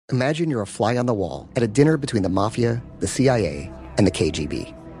Imagine you're a fly on the wall at a dinner between the mafia, the CIA, and the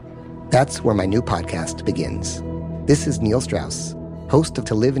KGB. That's where my new podcast begins. This is Neil Strauss, host of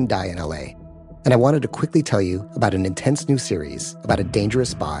To Live and Die in LA, and I wanted to quickly tell you about an intense new series about a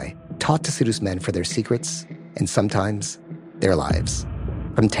dangerous spy taught to seduce men for their secrets and sometimes their lives.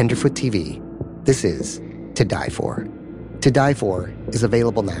 From Tenderfoot TV, this is To Die For. To Die For is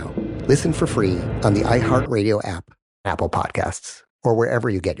available now. Listen for free on the iHeartRadio app, Apple Podcasts, or wherever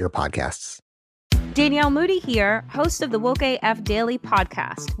you get your podcasts. Danielle Moody here, host of the Woke AF Daily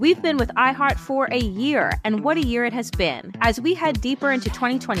podcast. We've been with iHeart for a year, and what a year it has been. As we head deeper into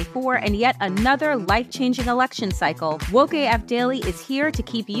 2024 and yet another life-changing election cycle, Woke AF Daily is here to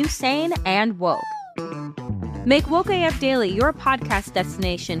keep you sane and woke. Make Woke AF Daily your podcast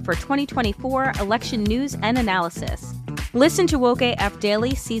destination for 2024 election news and analysis. Listen to Woke AF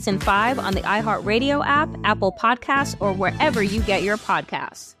Daily Season 5 on the iHeartRadio app, Apple Podcasts, or wherever you get your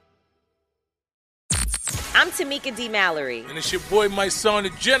podcasts. I'm Tamika D. Mallory. And it's your boy, my son, the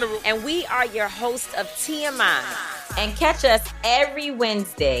General. And we are your hosts of TMI. And catch us every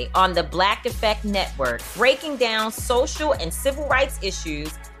Wednesday on the Black Effect Network, breaking down social and civil rights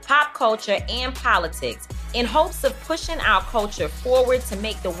issues, pop culture, and politics in hopes of pushing our culture forward to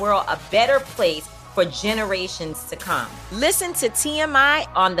make the world a better place for generations to come. Listen to TMI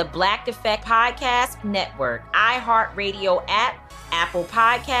on the Black Effect Podcast Network, iHeartRadio app, Apple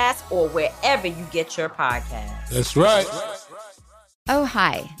Podcasts, or wherever you get your podcasts. That's right. Oh,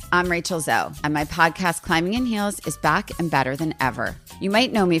 hi, I'm Rachel Zoe, and my podcast, Climbing in Heels, is back and better than ever. You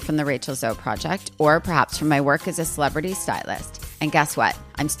might know me from the Rachel Zoe Project, or perhaps from my work as a celebrity stylist. And guess what?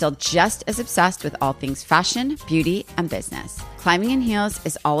 I'm still just as obsessed with all things fashion, beauty, and business. Climbing in Heels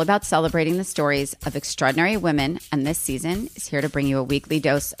is all about celebrating the stories of extraordinary women, and this season is here to bring you a weekly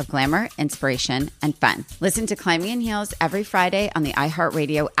dose of glamour, inspiration, and fun. Listen to Climbing in Heels every Friday on the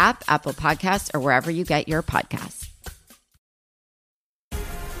iHeartRadio app, Apple Podcasts, or wherever you get your podcasts.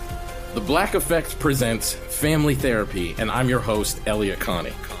 The Black Effect presents Family Therapy, and I'm your host, Elliot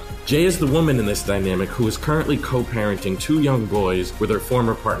Connie. Jay is the woman in this dynamic who is currently co-parenting 2 young boys with her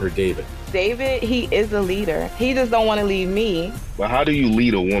former partner, David. David, he is a leader. He just don't want to leave me. But how do you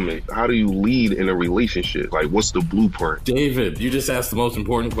lead a woman? How do you lead in a relationship? Like, what's the blueprint? David, you just asked the most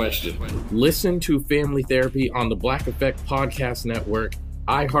important question. Listen to Family Therapy on the Black Effect Podcast Network,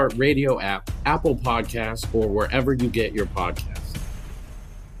 iHeartRadio app, Apple Podcasts, or wherever you get your podcasts.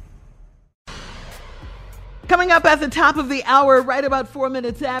 Coming up at the top of the hour, right about 4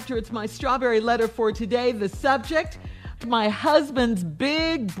 minutes after, it's my strawberry letter for today. The subject, my husband's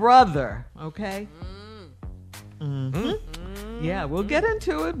big brother. Okay? Mm-hmm. Yeah, we'll get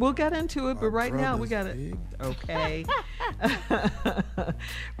into it. But right now, we got it. Okay.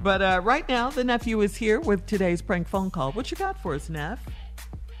 But right now, the nephew is here with today's prank phone call. What you got for us, Neff?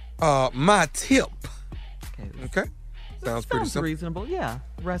 My tip. Okay. Sounds pretty simple. Reasonable. Yeah.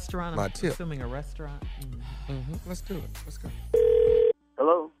 Restaurant. My I'm tip. assuming a restaurant. Let's do it. Let's go.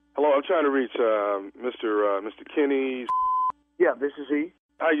 Hello? Hello, I'm trying to reach Mr. Kenny. Yeah, this is he.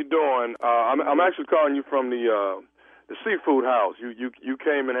 How you doing? I'm actually calling you from the seafood house. You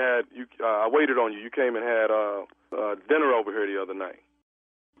came and had I waited on you. You came and had dinner over here the other night.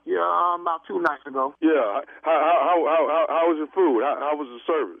 Yeah, about 2 nights ago. Yeah. How was your food? How was the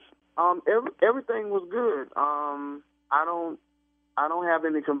service? Everything was good. I don't have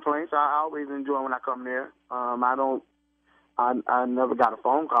any complaints. I always enjoy when I come there. I never got a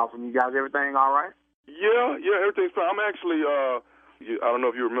phone call from you guys. Everything all right? Yeah, everything's fine. I'm actually I don't know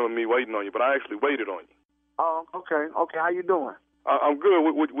if you remember me waiting on you, but I actually waited on you. Oh, okay. How you doing? I'm good.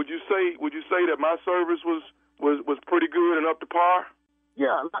 Would you say that my service was pretty good and up to par?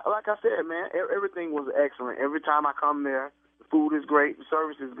 Yeah, like I said, man, everything was excellent. Every time I come there, the food is great, the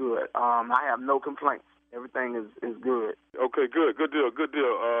service is good. I have no complaints. Everything is good. Okay, good deal.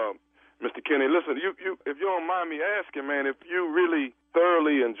 Mr. Kenny, listen, you if you don't mind me asking, man, if you really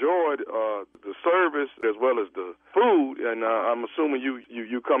thoroughly enjoyed the service as well as the food, and I'm assuming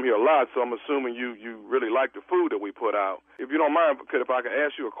you come here a lot, so I'm assuming you really like the food that we put out. If you don't mind, if I could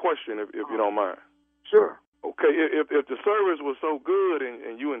ask you a question, if you don't mind. Sure. Okay, if the service was so good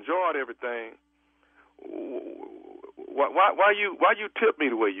and you enjoyed everything, why you tip me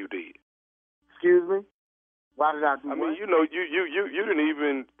the way you did? Excuse me? Why did I do that? I mean, you know, you didn't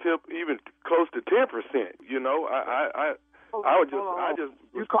even tip even close to 10%. You know, I just.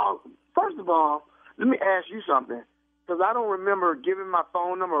 You call. First of all, let me ask you something, because I don't remember giving my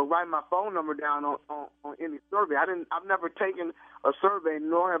phone number or writing my phone number down on any survey. I've never taken a survey,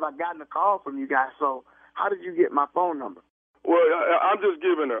 nor have I gotten a call from you guys. So how did you get my phone number? Well, I'm just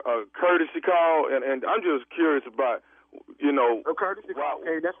giving a courtesy call, and I'm just curious about A courtesy call.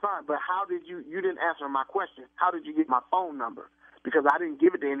 Okay, that's fine. But how did you didn't answer my question. How did you get my phone number? Because I didn't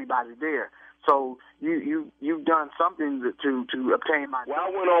give it to anybody there. So you've done something to obtain my number. I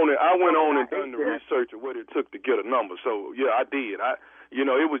went on and done the research of what it took to get a number. So, yeah, I did.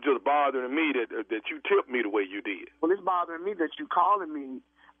 It was just bothering me that you tipped me the way you did. Well, it's bothering me that you calling me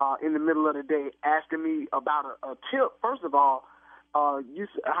in the middle of the day asking me about a tip. First of all,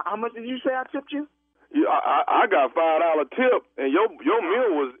 how much did you say I tipped you? Yeah, I got $5 tip, and your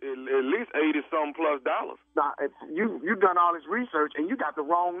meal was at least $80-something plus. Now, you've done all this research, and you got the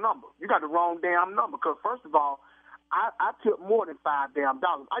wrong number. You got the wrong damn number. Because first of all, I tip more than $5 damn.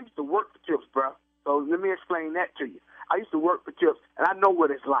 I used to work for tips, bro. So let me explain that to you. I used to work for tips, and I know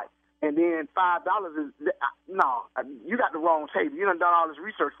what it's like. And then $5 is no. You got the wrong table. You done all this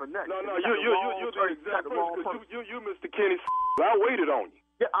research for nothing. No, you're the exact person. Because you Mr. Kenny. I waited on you.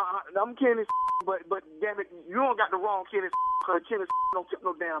 Yeah, I'm Kenny, but damn it, you don't got the wrong Kenny. Because Kenny don't tip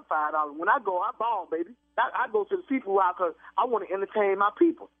no damn $5. When I go, I ball, baby. I go to the people out because I want to entertain my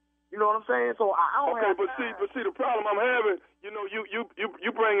people. You know what I'm saying? So I don't have time. But see, the problem I'm having, you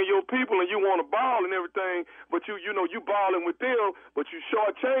bringing your people and you want to ball and everything, but you balling with them, but you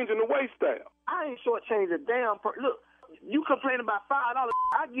shortchanging the waist style. I ain't shortchanging a damn Look, you complain about $5.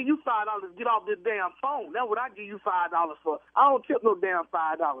 I give you $5 to get off this damn phone. That's what I give you $5 for. I don't tip no damn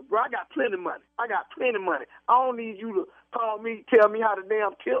 $5, bro. I got plenty of money. I don't need you to call me, tell me how to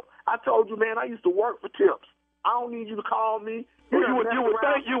damn tip. I told you, man, I used to work for tips. I don't need you to call me. Well,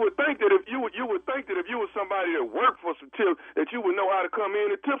 you would think that if you were somebody that worked for some tips, that you would know how to come in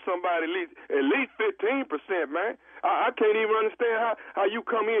and tip somebody at least 15%, man. I can't even understand how you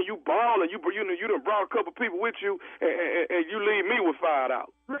come in, you ball, and you done brought a couple people with you, and you leave me with $5.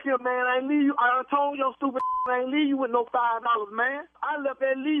 Look here, man, I ain't leave you. I told your stupid I ain't leave you with no $5, man. I left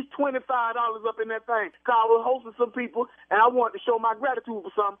at least $25 up in that thing. Cause I was hosting some people, and I wanted to show my gratitude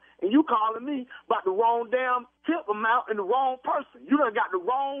for something, and you calling me about the wrong damn tip amount and the wrong person. You done got the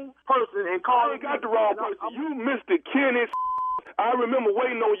wrong person and calling. I ain't got the wrong person. You Mr. Kenny. I remember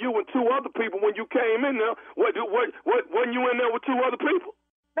waiting on you and two other people when you came in there. Wasn't you in there with two other people?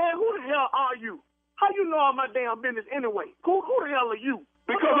 Man, who the hell are you? How you know all my damn business anyway? Who the hell are you?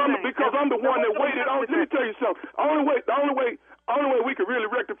 Because I'm the one that waited on. Let me tell you something. The only way we could really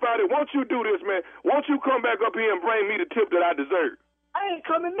rectify it. Won't you do this, man? Won't you come back up here and bring me the tip that I deserve? I ain't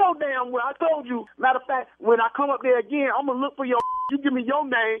coming no damn well. I told you. Matter of fact, when I come up there again, I'm gonna look for your. You give me your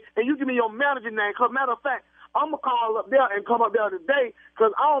name and you give me your manager name. Cause matter of fact, I'm gonna call up there and come up there today.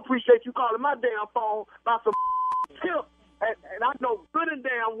 Cause I don't appreciate you calling my damn phone about some tip. And I know good and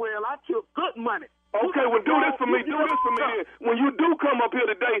damn well I tip good money. Okay, well, do this for me. When you do come up here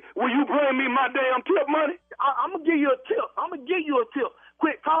today, will you bring me my damn tip money? I'm going to give you a tip.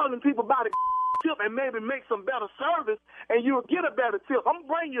 Quit calling people about a tip and maybe make some better service, and you'll get a better tip. I'm going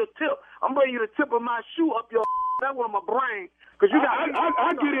to bring you a tip. I'm bringing you the tip of my shoe up your That's what I'm going to bring.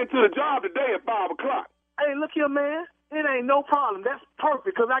 I get into the job today at 5 o'clock. Hey, look here, man. It ain't no problem. That's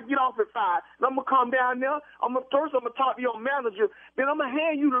perfect because I get off at 5. And I'm going to come down there. First I'm going to talk to your manager. Then I'm going to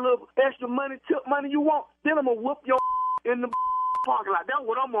hand you the little extra money, tip money you want. Then I'm going to whoop your in the parking lot. That's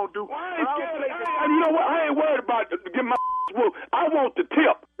what I'm going to do. You know what? I ain't worried about getting my whoop. I want the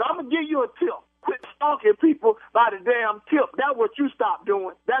tip. I'm going to give you a tip. Quit stalking people by the damn tip. That's what you stop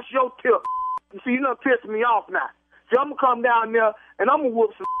doing. That's your tip. You see, you done pissed me off now. See, I'm going to come down there and I'm going to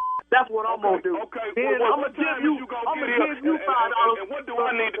whoop some. That's what I'm going to do. Okay, then I'm going to give you $5. And what do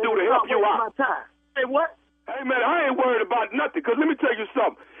I need to do to help you out? Hey, what? Hey, man, I ain't worried about nothing, because let me tell you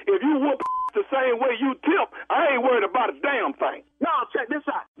something. If you whoop the same way you tip, I ain't worried about a damn thing. No, check this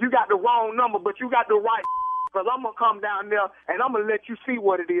out. You got the wrong number, but you got the right because I'm going to come down there, and I'm going to let you see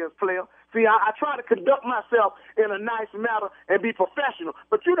what it is, player. See, I try to conduct myself in a nice manner and be professional,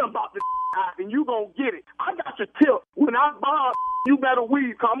 but you done bought the out, and you going to get it. I got your tip. When I buy you better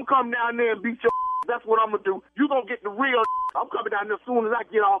weave. I'm coming down there and beat your. That's what I'm going to do. You going to get the real. I'm coming down there as soon as I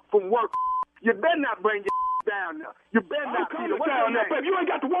get off from work. You better not bring your down there. You better not be there. What's your name? Baby, you ain't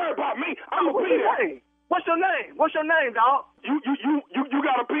got to worry about me. I'm going to be there. What's your name? What's your name, dog? You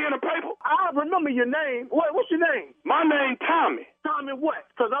got a pen and paper? I remember your name. What's your name? My name Tommy. Tommy what?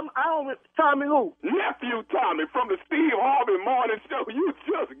 Because Tommy who? Nephew Tommy from the Steve Harvey Morning Show. You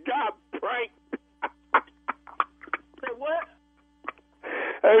just got pranked. Say what?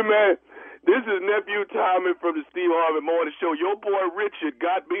 Hey, man, this is Nephew Tommy from the Steve Harvey Morning Show. Your boy Richard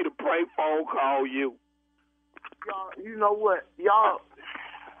got me to prank phone call you. Y'all, you know what? Y'all,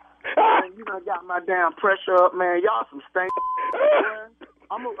 man, you done got my damn pressure up, man. Y'all some stank.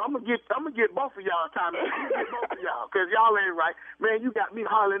 I'm gonna get both of y'all, Tommy. I'm gonna get both of y'all, because y'all ain't right. Man, you got me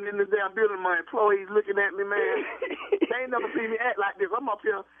hollering in the damn building, my employees looking at me, man. They ain't never seen me act like this. I'm up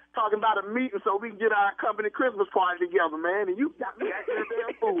here talking about a meeting so we can get our company Christmas party together, man, and you got me acting a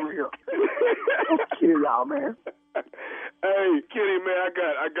damn fool here. Kill y'all, man. Hey, Kenny, man,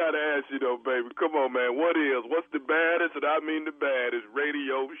 I gotta ask you though, baby. Come on, man. What's the baddest, and I mean the baddest,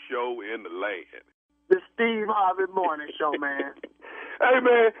 radio show in the land? The Steve Harvey Morning Show, man. Hey,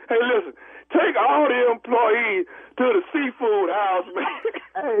 man. Hey, listen. Take all the employees to the seafood house, man.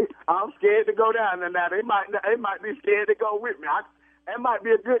 Hey, I'm scared to go down there now. They might be scared to go with me. That might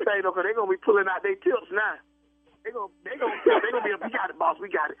be a good thing though, because they're gonna be pulling out their tips now. They gonna be. We got it, boss. We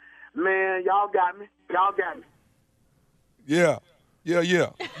got it, man. Y'all got me. Yeah.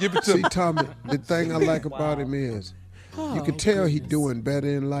 Give it to me. See, Tommy, the thing I like about him is you can tell he's doing better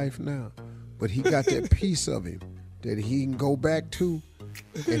in life now, but he got that piece of him that he can go back to,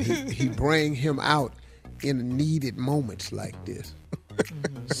 and he bring him out in needed moments like this.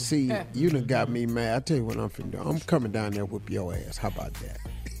 See, you done got me mad. I tell you what I'm finna do. I'm coming down there and whoop your ass. How about that?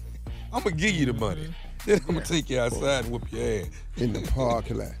 I'm going to give you the money. Then I'm going to take you outside and whoop your ass. In the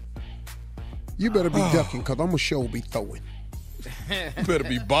parking lot. You better be ducking, because I'm going to sure be throwing. You better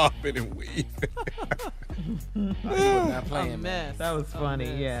be bopping and weaving. Not playing, man. That was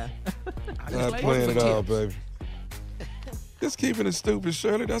funny, yeah. Not playing at all, baby. Just keeping it stupid,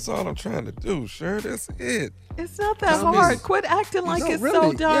 Shirley. That's all I'm trying to do, Shirley. That's it. It's not that hard. Quit acting like it's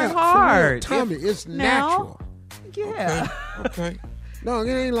so darn hard. Tommy, it's natural. Yeah. Okay. No,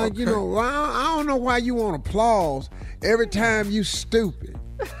 it ain't like, I don't know why you want applause every time you stupid.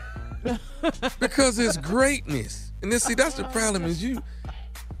 Because it's greatness. And then, see, that's the problem is you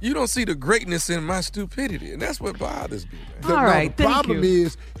don't see the greatness in my stupidity. And that's what bothers me, man. All right, the problem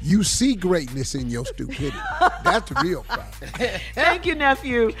is you see greatness in your stupidity. That's the real problem. Thank you,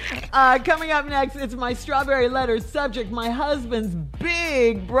 nephew. Coming up next, it's my Strawberry Letter subject, my husband's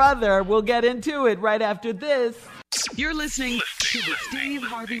big brother. We'll get into it right after this. You're listening to the Steve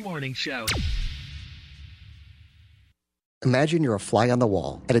Harvey Morning Show. Imagine you're a fly on the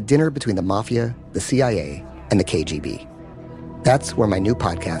wall at a dinner between the mafia, the CIA, and the KGB. That's where my new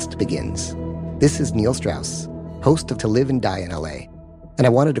podcast begins. This is Neil Strauss, host of To Live and Die in LA, and I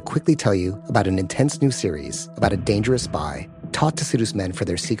wanted to quickly tell you about an intense new series about a dangerous spy taught to seduce men for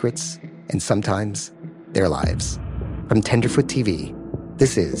their secrets and sometimes their lives. From Tenderfoot TV,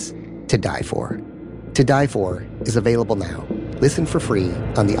 this is To Die For. To Die For is available now. Listen for free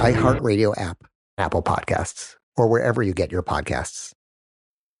on the iHeartRadio app, Apple Podcasts, or wherever you get your podcasts.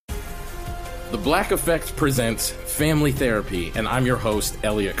 The Black Effect presents Family Therapy, and I'm your host,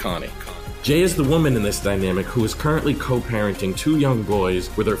 Elliot Connie. Jay is the woman in this dynamic who is currently co-parenting 2 young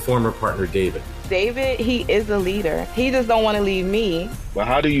boys with her former partner, David. David, he is a leader. He just don't want to leave me. But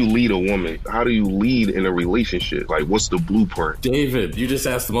how do you lead a woman? How do you lead in a relationship? Like, what's the blueprint? David, you just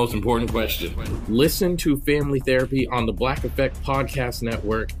asked the most important question. Listen to Family Therapy on the Black Effect Podcast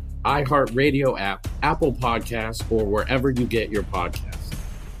Network, iHeartRadio app, Apple Podcasts, or wherever you get your podcasts.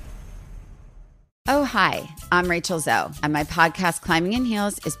 Oh, hi, I'm Rachel Zoe, and my podcast, Climbing in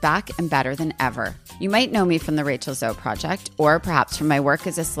Heels, is back and better than ever. You might know me from the Rachel Zoe Project, or perhaps from my work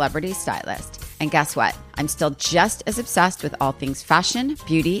as a celebrity stylist. And guess what? I'm still just as obsessed with all things fashion,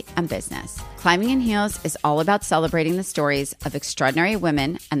 beauty, and business. Climbing in Heels is all about celebrating the stories of extraordinary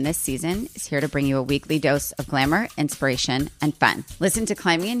women, and this season is here to bring you a weekly dose of glamour, inspiration, and fun. Listen to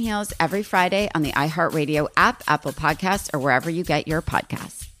Climbing in Heels every Friday on the iHeartRadio app, Apple Podcasts, or wherever you get your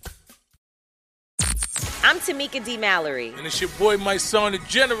podcasts. I'm Tamika D. Mallory. And it's your boy, my son, the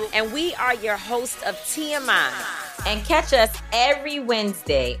General. And we are your hosts of TMI. And catch us every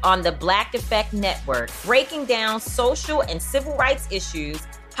Wednesday on the Black Effect Network, breaking down social and civil rights issues,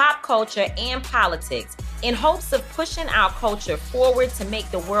 pop culture, and politics in hopes of pushing our culture forward to make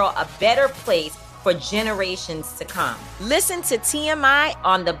the world a better place for generations to come. Listen to TMI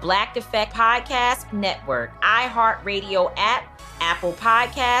on the Black Effect Podcast Network, iHeartRadio app, Apple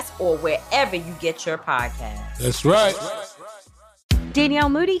Podcasts, or wherever you get your podcasts. That's right. Danielle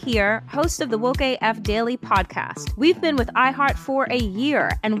Moody here, host of the Woke AF Daily podcast. We've been with iHeart for a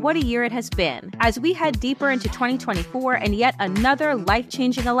year, and what a year it has been. As we head deeper into 2024 and yet another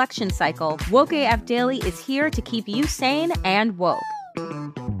life-changing election cycle, Woke AF Daily is here to keep you sane and woke.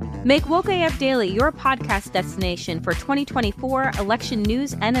 Make Woke AF Daily your podcast destination for 2024 election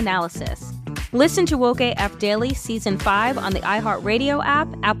news and analysis. Listen to Woke AF Daily Season 5 on the iHeartRadio app,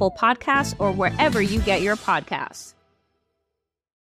 Apple Podcasts, or wherever you get your podcasts.